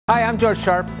Hi, I'm George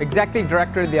Sharp, Executive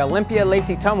Director of the Olympia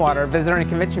Lacey Tumwater Visitor and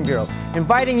Convention Bureau,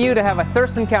 inviting you to have a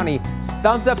Thurston County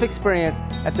thumbs-up experience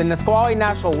at the Nisqually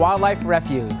National Wildlife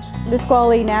Refuge.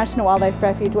 Nisqually National Wildlife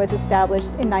Refuge was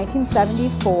established in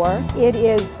 1974. It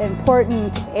is an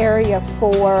important area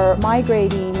for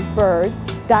migrating birds,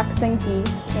 ducks and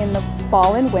geese in the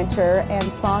fall and winter,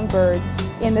 and songbirds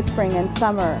in the spring and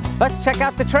summer. Let's check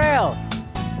out the trails.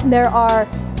 There are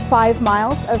 5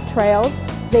 miles of trails.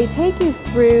 They take you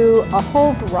through a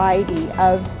whole variety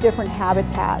of different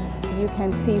habitats. You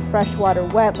can see freshwater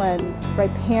wetlands,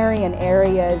 riparian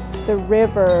areas, the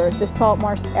river, the salt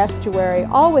marsh estuary,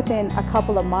 all within a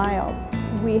couple of miles.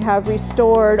 We have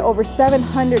restored over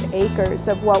 700 acres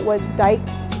of what was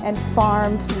diked and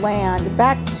farmed land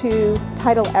back to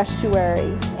tidal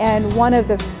estuary. And one of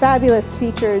the fabulous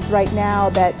features right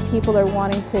now that people are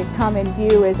wanting to come and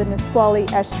view is the Nisqually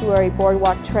Estuary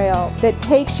Boardwalk Trail that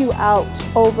takes you out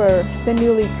over the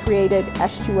newly created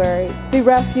estuary. The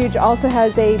refuge also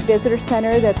has a visitor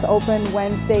center that's open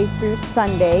Wednesday through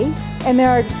Sunday. And there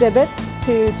are exhibits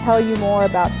to tell you more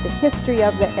about the history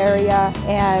of the area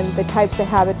and the types of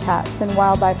habitats and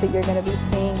wildlife that you're going to be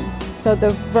seeing. So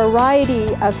the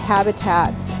variety of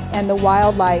habitats and the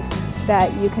wildlife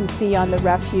that you can see on the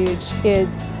refuge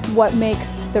is what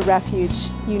makes the refuge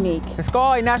unique.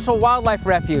 Nisqually National Wildlife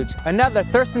Refuge, another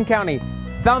Thurston County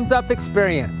thumbs-up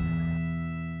experience.